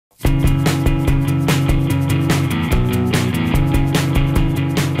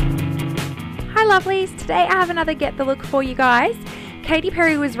today I have another Get the Look for you guys. Katy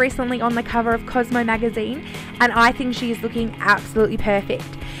Perry was recently on the cover of Cosmo magazine and I think she is looking absolutely perfect.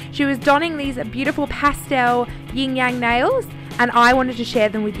 She was donning these beautiful pastel yin yang nails and I wanted to share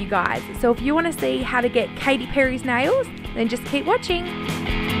them with you guys. So if you want to see how to get Katy Perry's nails, then just keep watching.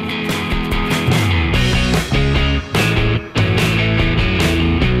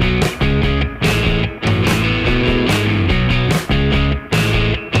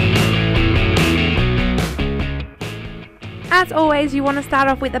 As always, you want to start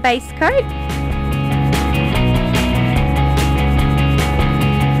off with a base coat.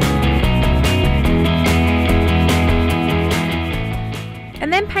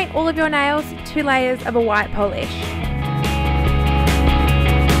 And then paint all of your nails 2 layers of a white polish.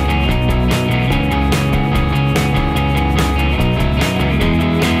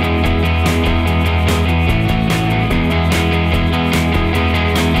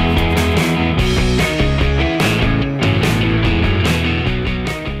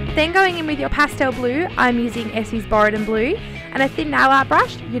 Then going in with your pastel blue, I'm using Essie's Borrowed Blue, and a thin nail art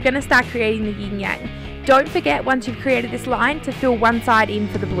brush, you're going to start creating the yin yang. Don't forget once you've created this line to fill one side in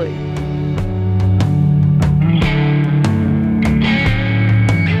for the blue.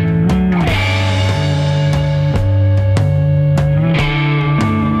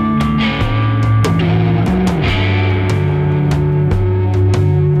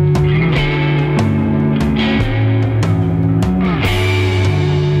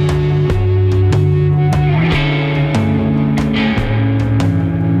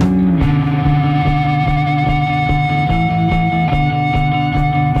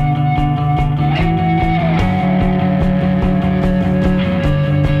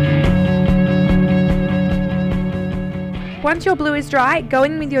 Once your blue is dry, go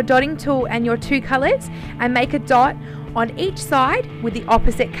in with your dotting tool and your 2 colours and make a dot on each side with the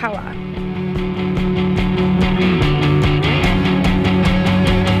opposite colour.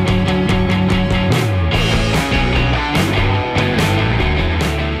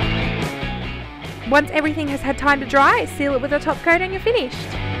 Once everything has had time to dry, seal it with a top coat and you're finished.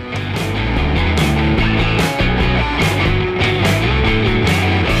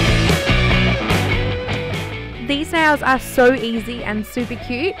 These nails are so easy and super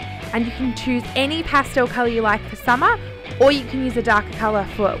cute, and you can choose any pastel colour you like for summer, or you can use a darker colour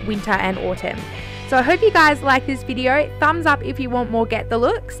for winter and autumn. So I hope you guys like this video. Thumbs up if you want more Get the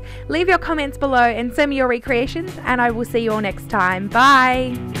Looks. Leave your comments below and send me your recreations, and I will see you all next time.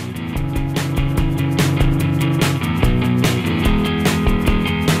 Bye!